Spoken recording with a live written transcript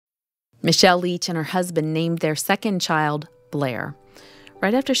Michelle Leach and her husband named their second child Blair.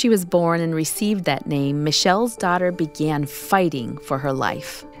 Right after she was born and received that name, Michelle's daughter began fighting for her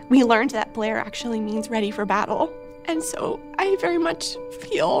life. We learned that Blair actually means ready for battle. And so I very much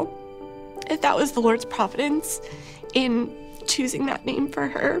feel that was the Lord's providence in choosing that name for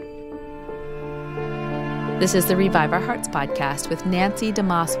her. This is the Revive Our Hearts podcast with Nancy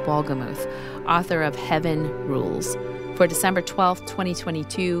DeMoss Wolgemuth, author of Heaven Rules. For December 12th,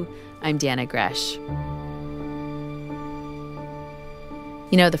 2022, I'm Dana Gresh.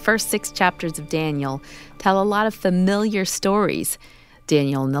 You know, the first 6 chapters of Daniel tell a lot of familiar stories.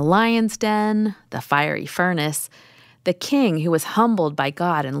 Daniel in the lion's den, the fiery furnace, the king who was humbled by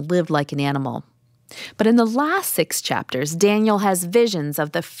God and lived like an animal. But in the last 6 chapters, Daniel has visions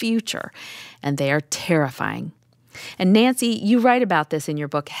of the future, and they are terrifying. And Nancy, you write about this in your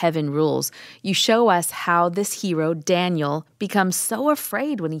book, Heaven Rules. You show us how this hero, Daniel, becomes so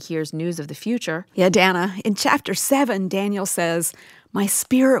afraid when he hears news of the future. Yeah, Dana, in chapter 7, Daniel says, "My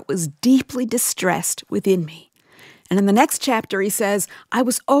spirit was deeply distressed within me." And in the next chapter, he says, "I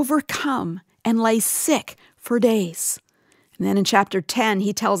was overcome and lay sick for days." And then in chapter 10,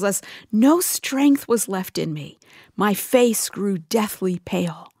 he tells us, "No strength was left in me. My face grew deathly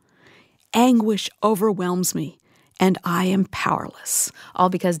pale. Anguish overwhelms me, and I am powerless." All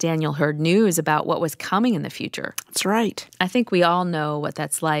because Daniel heard news about what was coming in the future. That's right. I think we all know what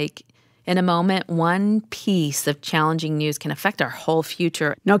that's like. In a moment, one piece of challenging news can affect our whole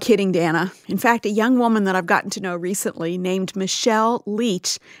future. No kidding, Dana. In fact, a young woman that I've gotten to know recently named Michelle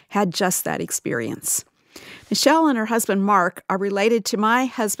Leach had just that experience. Michelle and her husband, Mark, are related to my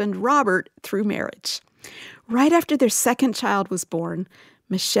husband, Robert, through marriage. Right after their second child was born,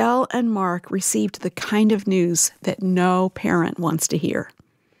 Michelle and Mark received the kind of news that no parent wants to hear.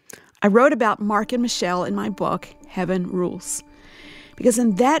 I wrote about Mark and Michelle in my book, Heaven Rules. Because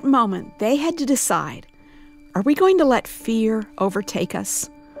in that moment, they had to decide, are we going to let fear overtake us?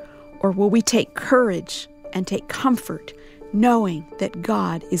 Or will we take courage and take comfort knowing that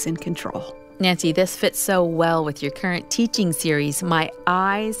God is in control? Nancy, this fits so well with your current teaching series, My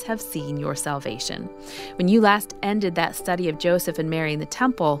Eyes Have Seen Your Salvation. When you last ended that study of Joseph and Mary in the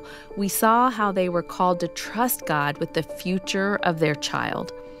temple, we saw how they were called to trust God with the future of their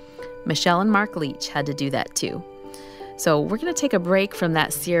child. Michelle and Mark Leach had to do that too. So we're going to take a break from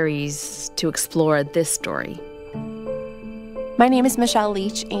that series to explore this story. My name is Michelle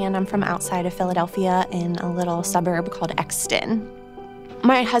Leach, and I'm from outside of Philadelphia in a little suburb called Exton.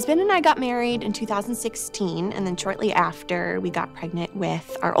 My husband and I got married in 2016, and then shortly after, we got pregnant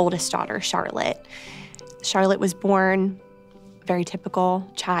with our oldest daughter, Charlotte. Charlotte was born, very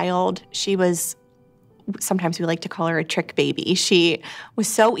typical child. She was, sometimes we like to call her a trick baby. She was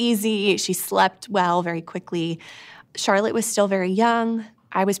so easy. She slept well very quickly. Charlotte was still very young.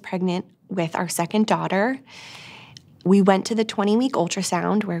 I was pregnant with our second daughter. We went to the 20-week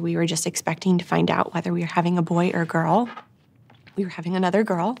ultrasound where we were just expecting to find out whether we were having a boy or a girl. We were having another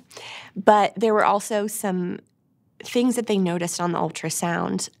girl. But there were also some things that they noticed on the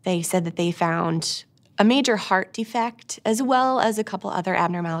ultrasound. They said that they found a major heart defect as well as a couple other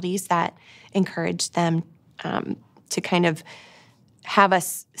abnormalities that encouraged them to kind of have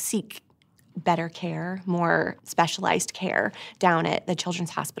us seek better care, more specialized care down at the Children's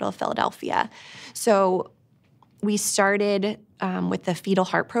Hospital of Philadelphia. So we started with the fetal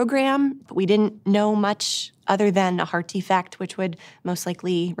heart program, but we didn't know much other than a heart defect, which would most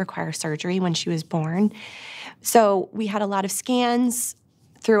likely require surgery when she was born. So we had a lot of scans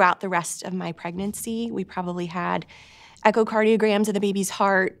throughout the rest of my pregnancy. We probably had echocardiograms of the baby's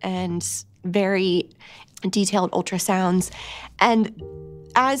heart and very detailed ultrasounds. And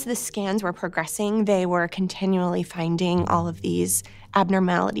as the scans were progressing, they were continually finding all of these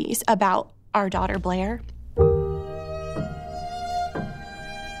abnormalities about our daughter, Blair.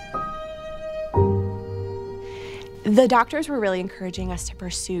 The doctors were really encouraging us to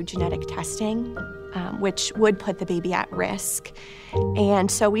pursue genetic testing, which would put the baby at risk.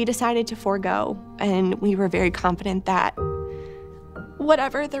 And so we decided to forego, and we were very confident that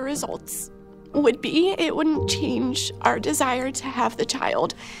whatever the results would be, it wouldn't change our desire to have the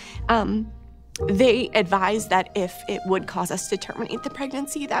child. They advised that if it would cause us to terminate the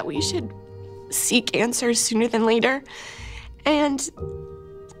pregnancy, that we should seek answers sooner than later. And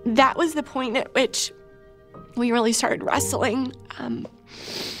that was the point at which we really started wrestling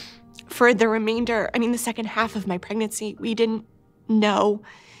for the remainder, the second half of my pregnancy. We didn't know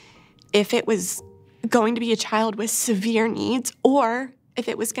if it was going to be a child with severe needs or if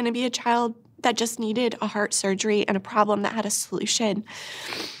it was going to be a child that just needed a heart surgery and a problem that had a solution.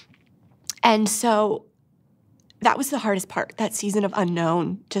 And so that was the hardest part, that season of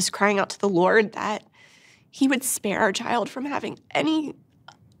unknown, just crying out to the Lord that he would spare our child from having any,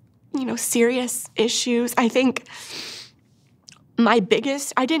 serious issues. I think I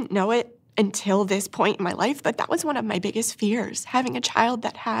didn't know it until this point in my life, but that was one of my biggest fears, having a child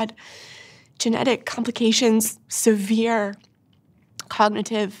that had genetic complications, severe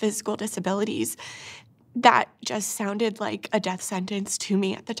cognitive, physical disabilities. That just sounded like a death sentence to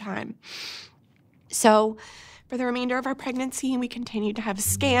me at the time. So for the remainder of our pregnancy, we continued to have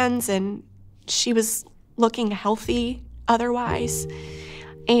scans, and she was looking healthy otherwise.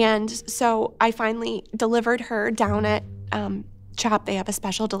 And so I finally delivered her down at CHOP. They have a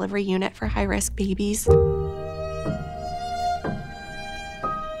special delivery unit for high-risk babies.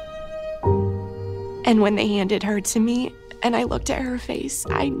 And when they handed her to me and I looked at her face,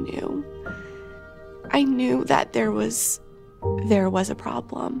 I knew that there was a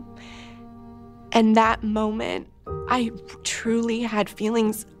problem. And that moment, I truly had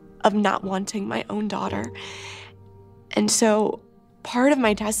feelings of not wanting my own daughter. And so part of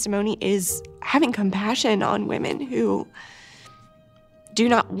my testimony is having compassion on women who do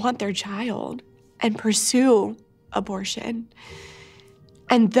not want their child and pursue abortion.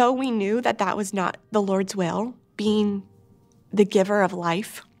 And though we knew that that was not the Lord's will, being the giver of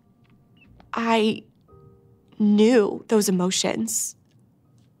life, I knew those emotions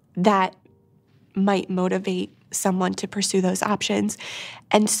that might motivate someone to pursue those options.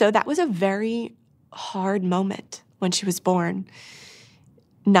 And so that was a very hard moment when she was born,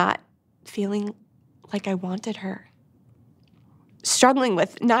 not feeling like I wanted her, struggling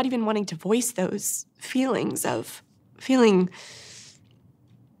with not even wanting to voice those feelings of feeling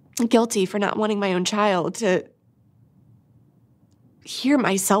guilty for not wanting my own child. To hear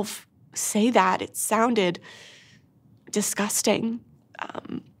myself say that, it sounded disgusting,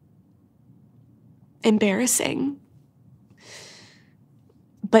 embarrassing.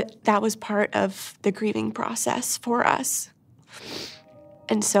 But that was part of the grieving process for us.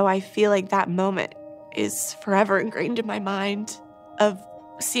 And so I feel like that moment is forever ingrained in my mind of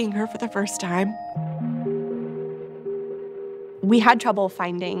seeing her for the first time. We had trouble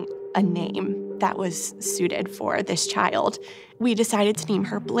finding a name that was suited for this child. We decided to name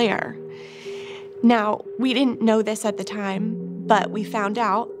her Blair. Now, we didn't know this at the time, but we found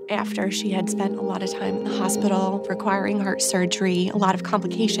out after she had spent a lot of time in the hospital requiring heart surgery, a lot of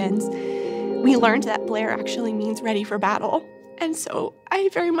complications. We learned that Blair actually means ready for battle. And so I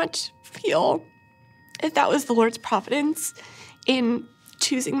very much feel that was the Lord's providence in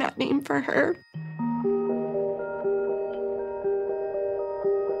choosing that name for her.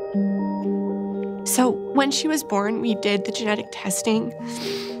 So when she was born, we did the genetic testing,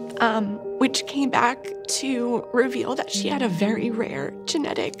 which came back to reveal that she had a very rare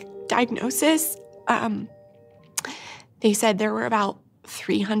genetic diagnosis. They said there were about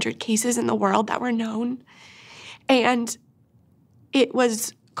 300 cases in the world that were known, and it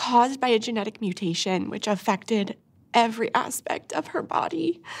was caused by a genetic mutation which affected every aspect of her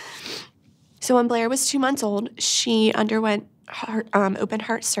body. So when Blair was 2 months old, she underwent open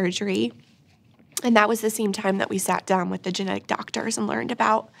heart surgery. And that was the same time that we sat down with the genetic doctors and learned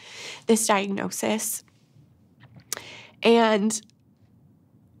about this diagnosis. And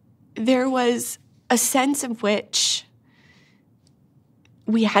there was a sense of which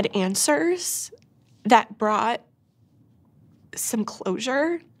we had answers that brought some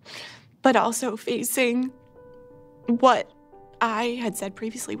closure, but also facing what I had said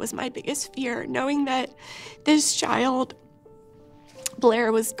previously was my biggest fear, knowing that this child,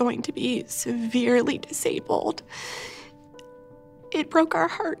 Blair, was going to be severely disabled. It broke our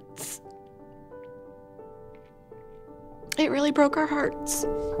hearts. It really broke our hearts.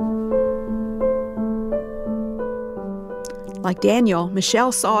 Like Daniel,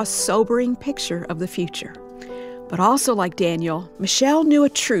 Michelle saw a sobering picture of the future. But also like Daniel, Michelle knew a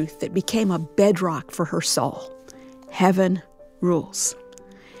truth that became a bedrock for her soul. Heaven rules.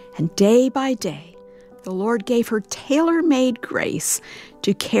 And day by day, the Lord gave her tailor-made grace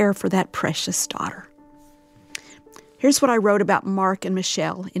to care for that precious daughter. Here's what I wrote about Mark and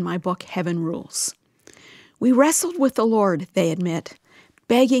Michelle in my book, Heaven Rules. We wrestled with the Lord, they admit,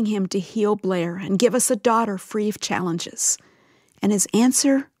 begging him to heal Blair and give us a daughter free of challenges. And his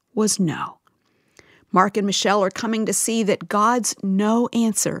answer was no. Mark and Michelle are coming to see that God's no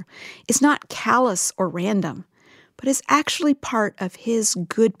answer is not callous or random, but is actually part of his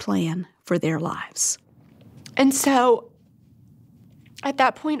good plan for their lives. And so at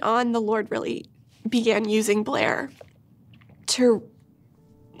that point on, the Lord really began using Blair to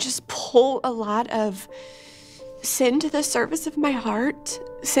just pull a lot of sin to the surface of my heart,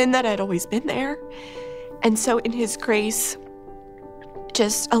 sin that had always been there. And so in his grace,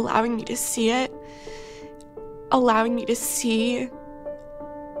 just allowing me to see it, allowing me to see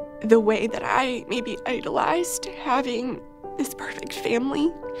the way that I maybe idolized having this perfect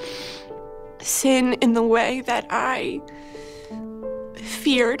family, sin in the way that I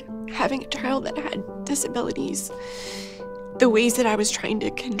feared having a child that had disabilities, the ways that I was trying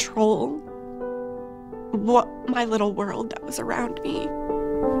to control what my little world that was around me.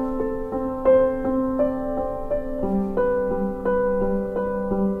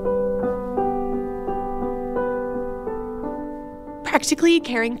 Practically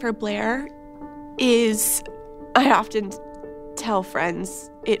caring for Blair is, I often tell friends,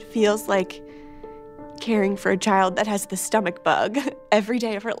 it feels like caring for a child that has the stomach bug every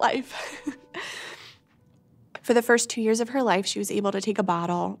day of her life. For the first 2 years of her life, she was able to take a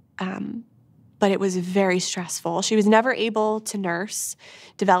bottle, but it was very stressful. She was never able to nurse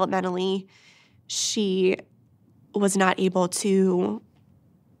developmentally. She was not able to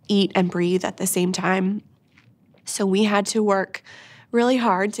eat and breathe at the same time. So we had to work really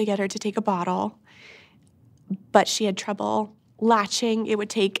hard to get her to take a bottle, but she had trouble latching. It would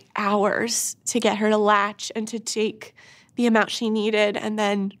take hours to get her to latch and to take the amount she needed, and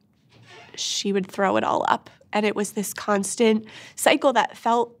then she would throw it all up. And it was this constant cycle that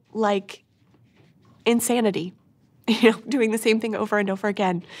felt like insanity, doing the same thing over and over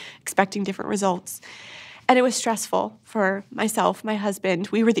again, expecting different results. And it was stressful for myself, my husband.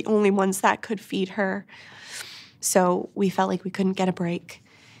 We were the only ones that could feed her. So we felt like we couldn't get a break.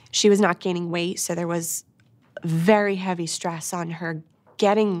 She was not gaining weight, so there was very heavy stress on her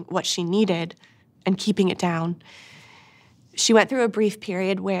getting what she needed and keeping it down. She went through a brief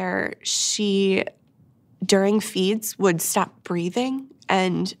period where she, during feeds, would stop breathing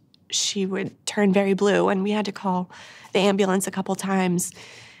and she would turn very blue, and we had to call the ambulance a couple times.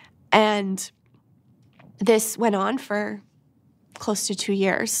 And this went on for close to 2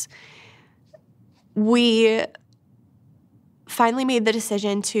 years. We finally made the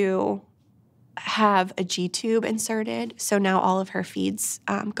decision to have a G-tube inserted, so now all of her feeds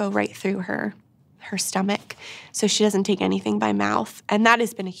go right through her stomach, so she doesn't take anything by mouth. And that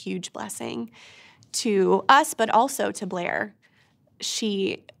has been a huge blessing to us, but also to Blair.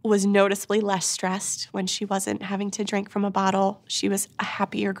 She was noticeably less stressed when she wasn't having to drink from a bottle. She was a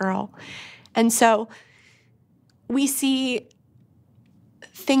happier girl. And so we see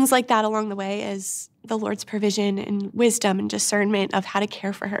things like that along the way as the Lord's provision and wisdom and discernment of how to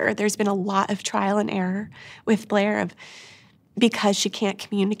care for her. There's been a lot of trial and error with Blair because she can't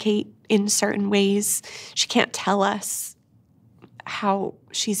communicate in certain ways. She can't tell us how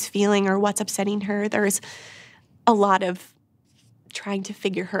she's feeling or what's upsetting her. There's a lot of trying to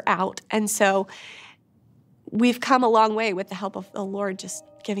figure her out. And so we've come a long way with the help of the Lord, just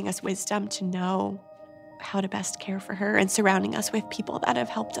giving us wisdom to know how to best care for her and surrounding us with people that have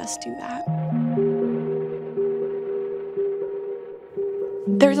helped us do that.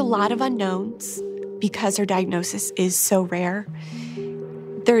 There's a lot of unknowns because her diagnosis is so rare.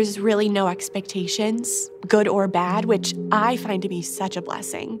 There's really no expectations, good or bad, which I find to be such a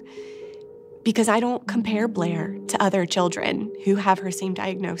blessing because I don't compare Blair to other children who have her same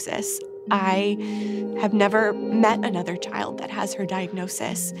diagnosis. I have never met another child that has her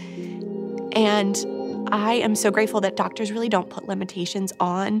diagnosis. And I am so grateful that doctors really don't put limitations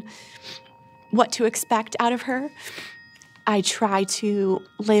on what to expect out of her. I try to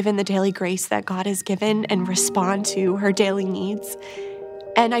live in the daily grace that God has given and respond to her daily needs.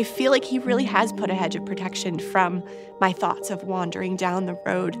 And I feel like He really has put a hedge of protection from my thoughts of wandering down the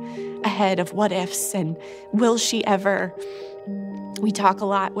road ahead of what ifs and will she ever. We talk a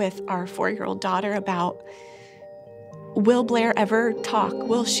lot with our 4-year-old daughter about, will Blair ever talk?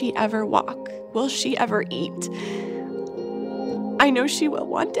 Will she ever walk? Will she ever eat? I know she will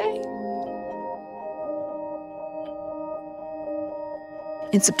one day.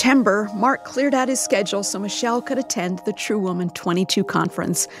 In September, Mark cleared out his schedule so Michelle could attend the True Woman 22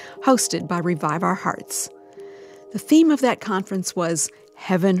 conference hosted by Revive Our Hearts. The theme of that conference was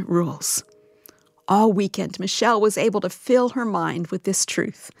Heaven Rules. All weekend, Michelle was able to fill her mind with this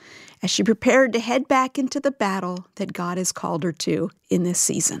truth as she prepared to head back into the battle that God has called her to in this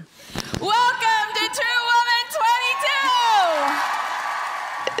season. Welcome to True Woman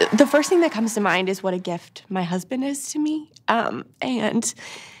 22! The first thing that comes to mind is what a gift my husband is to me, and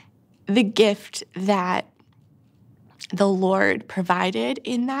the gift that the Lord provided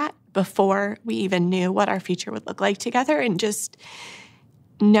in that before we even knew what our future would look like together, and just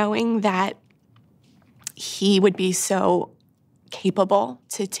knowing that He would be so capable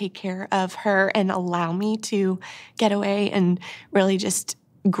to take care of her and allow me to get away and really just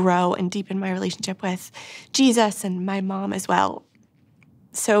grow and deepen my relationship with Jesus and my mom as well.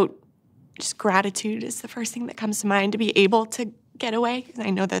 So just gratitude is the first thing that comes to mind, to be able to get away.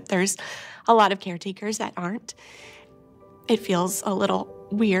 I know that there's a lot of caretakers that aren't. It feels a little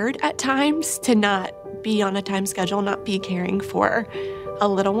weird at times to not be on a time schedule, not be caring for a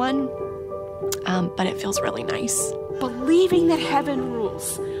little one, but it feels really nice. Believing that heaven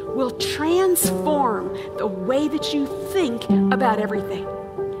rules will transform the way that you think about everything.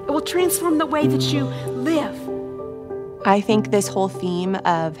 It will transform the way that you live. I think this whole theme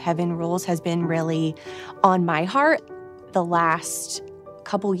of heaven rules has been really on my heart the last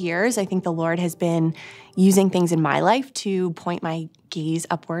couple years. I think the Lord has been using things in my life to point my gaze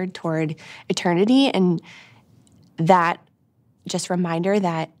upward toward eternity. And that just reminder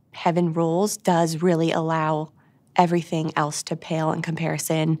that heaven rules does really allow everything else to pale in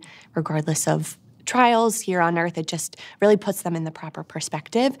comparison, regardless of trials here on earth. It just really puts them in the proper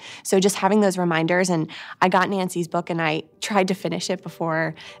perspective. So just having those reminders, and I got Nancy's book and I tried to finish it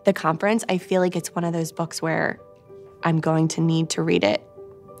before the conference. I feel like it's one of those books where I'm going to need to read it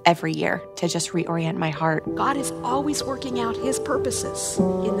every year to just reorient my heart. God is always working out his purposes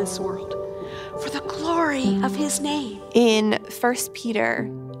in this world for the glory of his name. In 1 Peter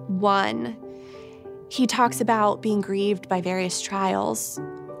 1, he talks about being grieved by various trials,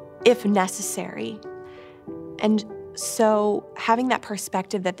 if necessary. And so having that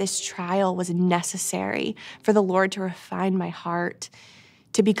perspective that this trial was necessary for the Lord to refine my heart,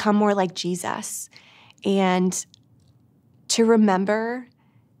 to become more like Jesus, and to remember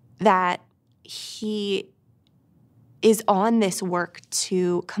that he is on this work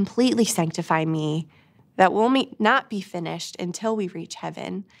to completely sanctify me, that will not be finished until we reach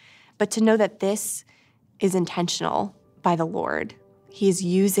heaven, but to know that this is intentional by the Lord. He is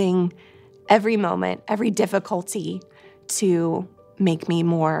using every moment, every difficulty to make me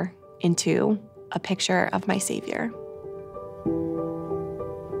more into a picture of my Savior.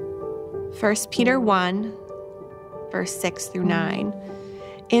 1 Peter 1, verse 6 through 9.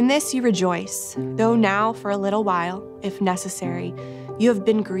 In this you rejoice, though now for a little while, if necessary, you have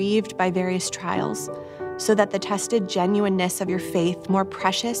been grieved by various trials, so that the tested genuineness of your faith, more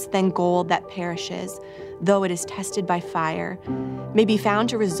precious than gold that perishes, though it is tested by fire, may be found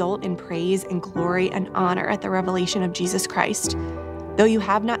to result in praise and glory and honor at the revelation of Jesus Christ. Though you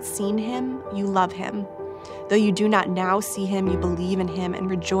have not seen him, you love him. Though you do not now see him, you believe in him and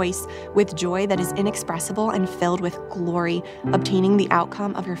rejoice with joy that is inexpressible and filled with glory, obtaining the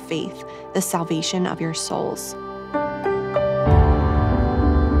outcome of your faith, the salvation of your souls.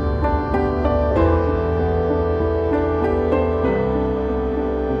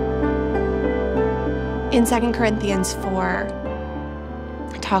 In 2 Corinthians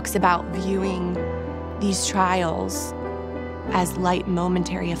 4, it talks about viewing these trials as light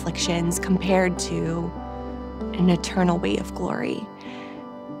momentary afflictions compared to an eternal weight of glory.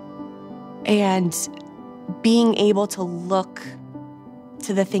 And being able to look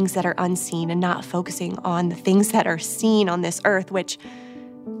to the things that are unseen and not focusing on the things that are seen on this earth, which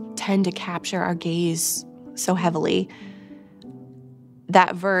tend to capture our gaze so heavily.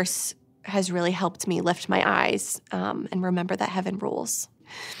 That verse has really helped me lift my eyes and remember that heaven rules.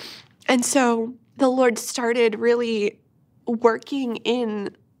 And so the Lord started really working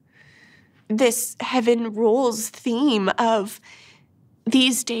in this heaven rules theme of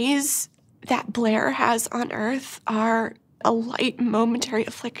these days that Blair has on earth are a light momentary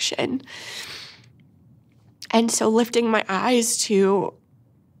affliction. And so lifting my eyes to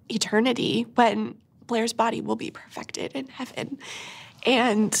eternity when Blair's body will be perfected in heaven.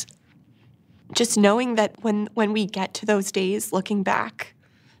 And just knowing that when we get to those days, looking back,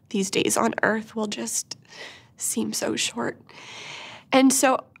 these days on earth will just seem so short. And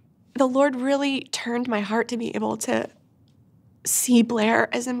so the Lord really turned my heart to be able to see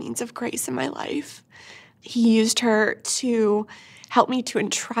Blair as a means of grace in my life. He used her to help me to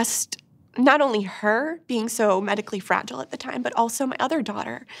entrust not only her being so medically fragile at the time, but also my other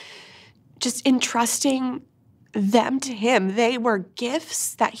daughter, just entrusting them to him. They were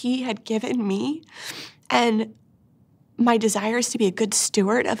gifts that he had given me, and my desire is to be a good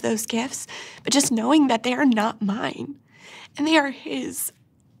steward of those gifts, but just knowing that they are not mine and they are his.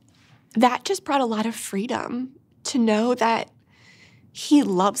 That just brought a lot of freedom to know that he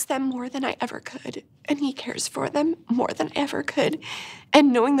loves them more than I ever could, and he cares for them more than I ever could.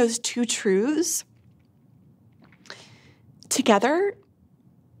 And knowing those two truths together,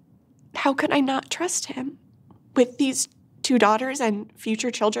 how could I not trust him? With these two daughters and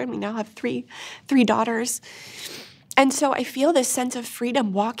future children, we now have three daughters. And so I feel this sense of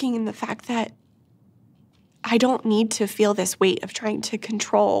freedom walking in the fact that I don't need to feel this weight of trying to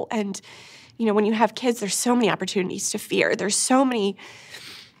control. And, when you have kids, there's so many opportunities to fear. There's so many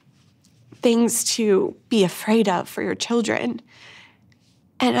things to be afraid of for your children.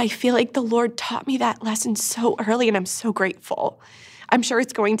 And I feel like the Lord taught me that lesson so early, and I'm so grateful. I'm sure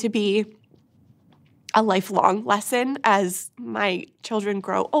it's going to be a lifelong lesson as my children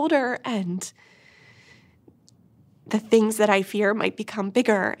grow older and the things that I fear might become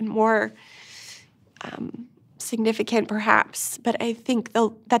bigger and more significant perhaps. But I think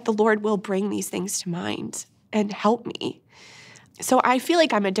that the Lord will bring these things to mind and help me. So I feel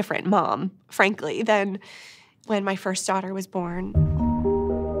like I'm a different mom, frankly, than when my first daughter was born.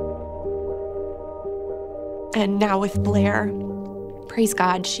 And now with Blair, praise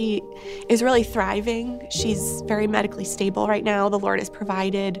God, she is really thriving. She's very medically stable right now. The Lord has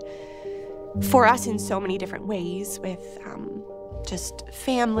provided for us in so many different ways with just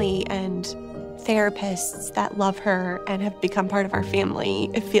family and therapists that love her and have become part of our family,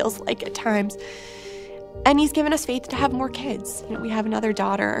 it feels like at times. And He's given us faith to have more kids. We have another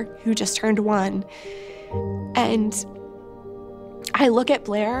daughter who just turned 1. And I look at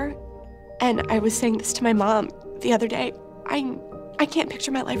Blair, and I was saying this to my mom the other day, I can't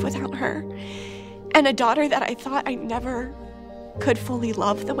picture my life without her. And a daughter that I thought I never could fully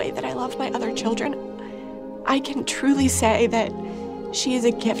love the way that I love my other children, I can truly say that she is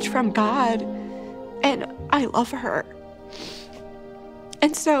a gift from God, and I love her.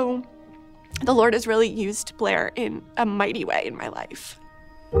 And so the Lord has really used Blair in a mighty way in my life.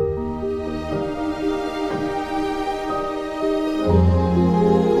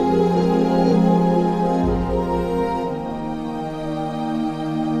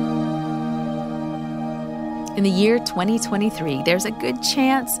 In the year 2023, there's a good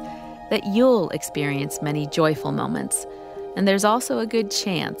chance that you'll experience many joyful moments, and there's also a good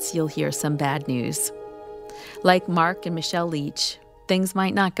chance you'll hear some bad news. Like Mark and Michelle Leach, things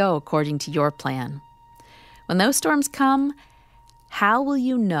might not go according to your plan. When those storms come, how will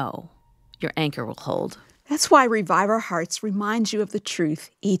you know your anchor will hold? That's why Revive Our Hearts reminds you of the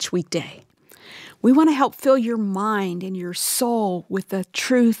truth each weekday. We want to help fill your mind and your soul with the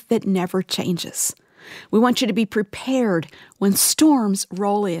truth that never changes. We want you to be prepared when storms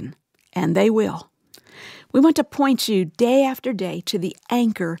roll in, and they will. We want to point you day after day to the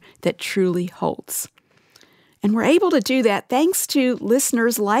anchor that truly holds. And we're able to do that thanks to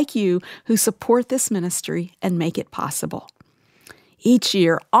listeners like you who support this ministry and make it possible. Each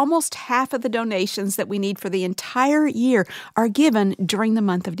year, almost half of the donations that we need for the entire year are given during the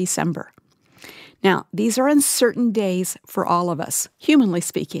month of December. Now, these are uncertain days for all of us, humanly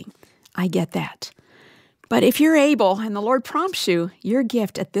speaking. I get that. But if you're able and the Lord prompts you, your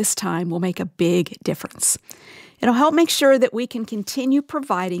gift at this time will make a big difference. It'll help make sure that we can continue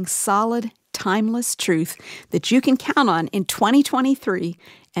providing solid, timeless truth that you can count on in 2023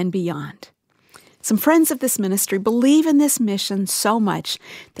 and beyond. Some friends of this ministry believe in this mission so much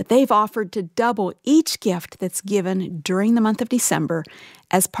that they've offered to double each gift that's given during the month of December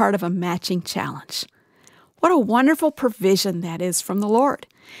as part of a matching challenge. What a wonderful provision that is from the Lord.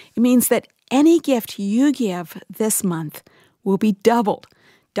 It means that any gift you give this month will be doubled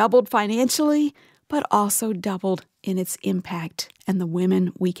financially, but also doubled in its impact and the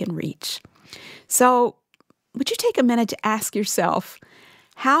women we can reach. So, would you take a minute to ask yourself,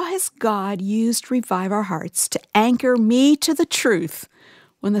 how has God used Revive Our Hearts to anchor me to the truth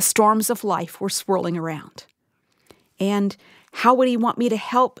when the storms of life were swirling around? And how would He want me to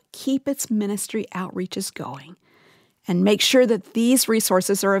help keep its ministry outreaches going and make sure that these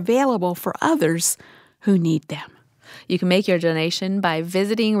resources are available for others who need them? You can make your donation by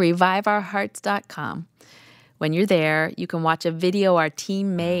visiting reviveourhearts.com. When you're there, you can watch a video our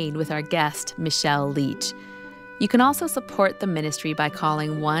team made with our guest, Michelle Leach. You can also support the ministry by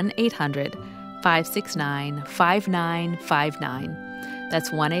calling 1-800-569-5959.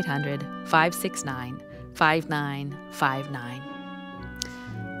 That's 1-800-569-5959.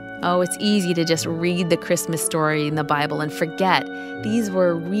 Oh, it's easy to just read the Christmas story in the Bible and forget these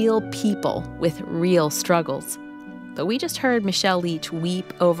were real people with real struggles. But we just heard Michelle Leach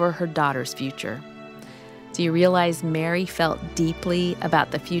weep over her daughter's future. Do you realize Mary felt deeply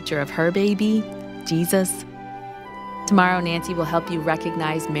about the future of her baby, Jesus? Tomorrow, Nancy will help you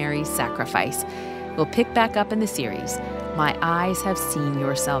recognize Mary's sacrifice. We'll pick back up in the series, My Eyes Have Seen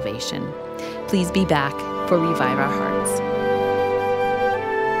Your Salvation. Please be back for Revive Our Hearts.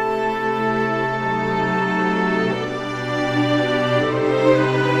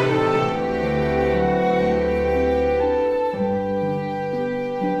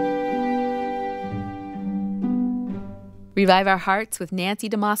 Revive Our Hearts with Nancy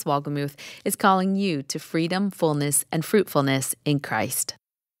DeMoss Wolgemuth is calling you to freedom, fullness, and fruitfulness in Christ.